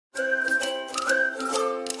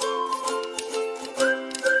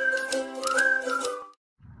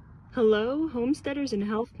Hello, homesteaders and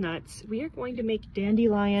health nuts. We are going to make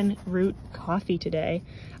dandelion root coffee today.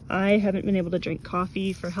 I haven't been able to drink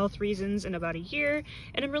coffee for health reasons in about a year,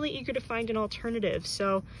 and I'm really eager to find an alternative.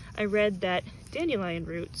 So I read that dandelion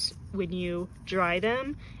roots, when you dry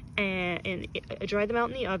them and dry them out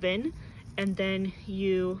in the oven, and then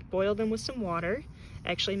you boil them with some water,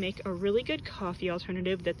 actually make a really good coffee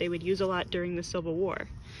alternative that they would use a lot during the Civil War.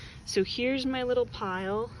 So here's my little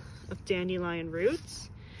pile of dandelion roots.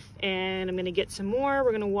 And I'm gonna get some more.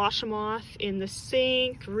 We're gonna wash them off in the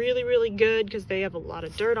sink really good because they have a lot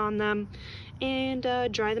of dirt on them, and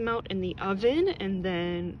dry them out in the oven, and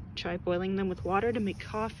then try boiling them with water to make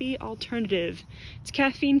coffee alternative. It's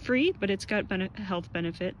caffeine free, but it's got health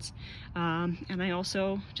benefits. And I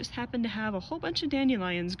also just happen to have a whole bunch of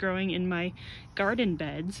dandelions growing in my garden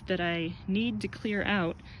beds that I need to clear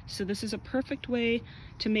out. So this is a perfect way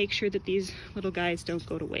to make sure that these little guys don't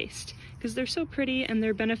go to waste, because they're so pretty and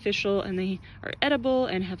they're beneficial and they are edible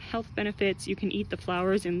and have health benefits. You can eat the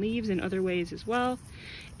flowers and leaves in other ways as well.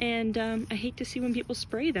 And I hate to see when people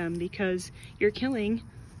spray them, because you're killing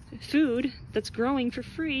food that's growing for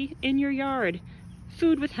free in your yard.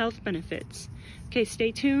 Food with health benefits. Okay,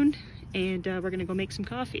 stay tuned, and we're gonna go make some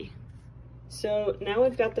coffee. So now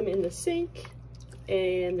I've got them in the sink,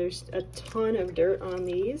 and there's a ton of dirt on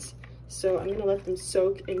these. So I'm gonna let them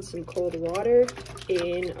soak in some cold water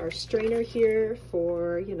in our strainer here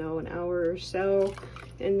for, you know, an hour or so.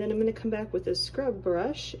 And then I'm gonna come back with a scrub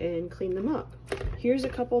brush and clean them up. Here's a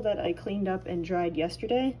couple that I cleaned up and dried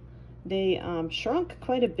yesterday. They shrunk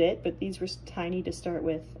quite a bit, but these were tiny to start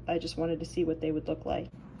with. I just wanted to see what they would look like.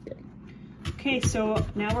 Okay, so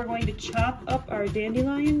now we're going to chop up our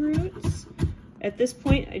dandelion roots. At this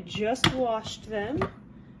point, I just washed them.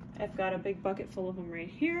 I've got a big bucket full of them right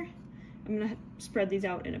here. I'm gonna spread these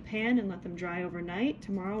out in a pan and let them dry overnight.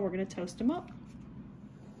 Tomorrow we're gonna toast them up.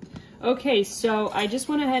 Okay, so I just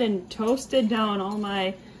went ahead and toasted down all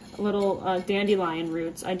my little dandelion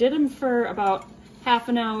roots. I did them for about half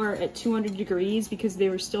an hour at 200 degrees because they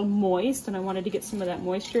were still moist and I wanted to get some of that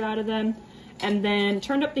moisture out of them. And then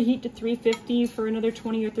turned up the heat to 350 for another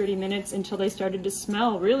 20 or 30 minutes until they started to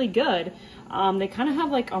smell really good. They kind of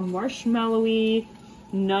have like a marshmallowy,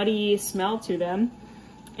 nutty smell to them.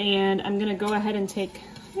 And I'm gonna go ahead and take,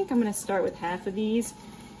 I think I'm gonna start with half of these.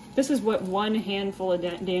 This is what one handful of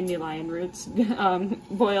dandelion roots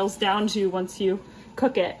boils down to once you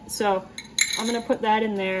cook it. So I'm gonna put that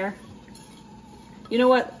in there. You know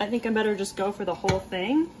what? I think I better just go for the whole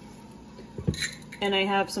thing. And I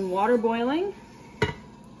have some water boiling.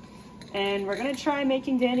 And we're gonna try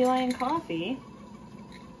making dandelion coffee.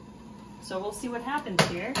 So we'll see what happens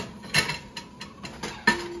here.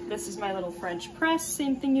 This is my little French press,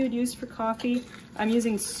 same thing you would use for coffee. I'm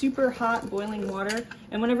using super hot boiling water.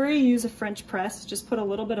 And whenever you use a French press, just put a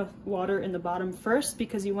little bit of water in the bottom first,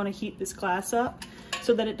 because you want to heat this glass up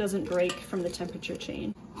so that it doesn't break from the temperature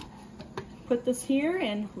change. Put this here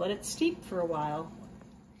and let it steep for a while.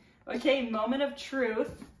 Okay, moment of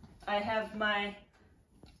truth. I have my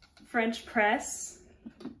French press.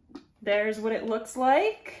 There's what it looks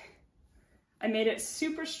like. I made it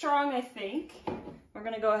super strong, I think. We're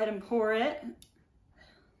gonna go ahead and pour it.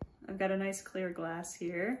 I've got a nice clear glass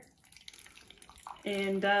here.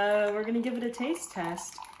 And we're gonna give it a taste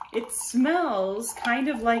test. It smells kind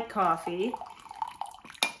of like coffee.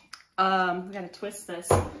 We gotta twist this.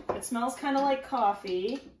 It smells kind of like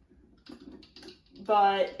coffee,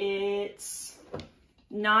 but it's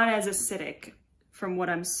not as acidic from what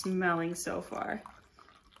I'm smelling so far.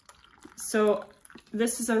 So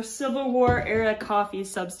this is our Civil War era coffee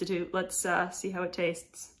substitute. Let's see how it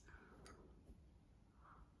tastes.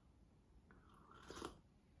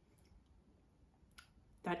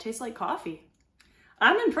 That tastes like coffee.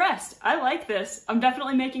 I'm impressed. I like this. I'm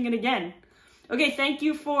definitely making it again. Okay, thank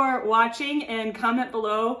you for watching, and comment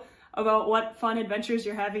below about what fun adventures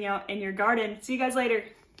you're having out in your garden. See you guys later.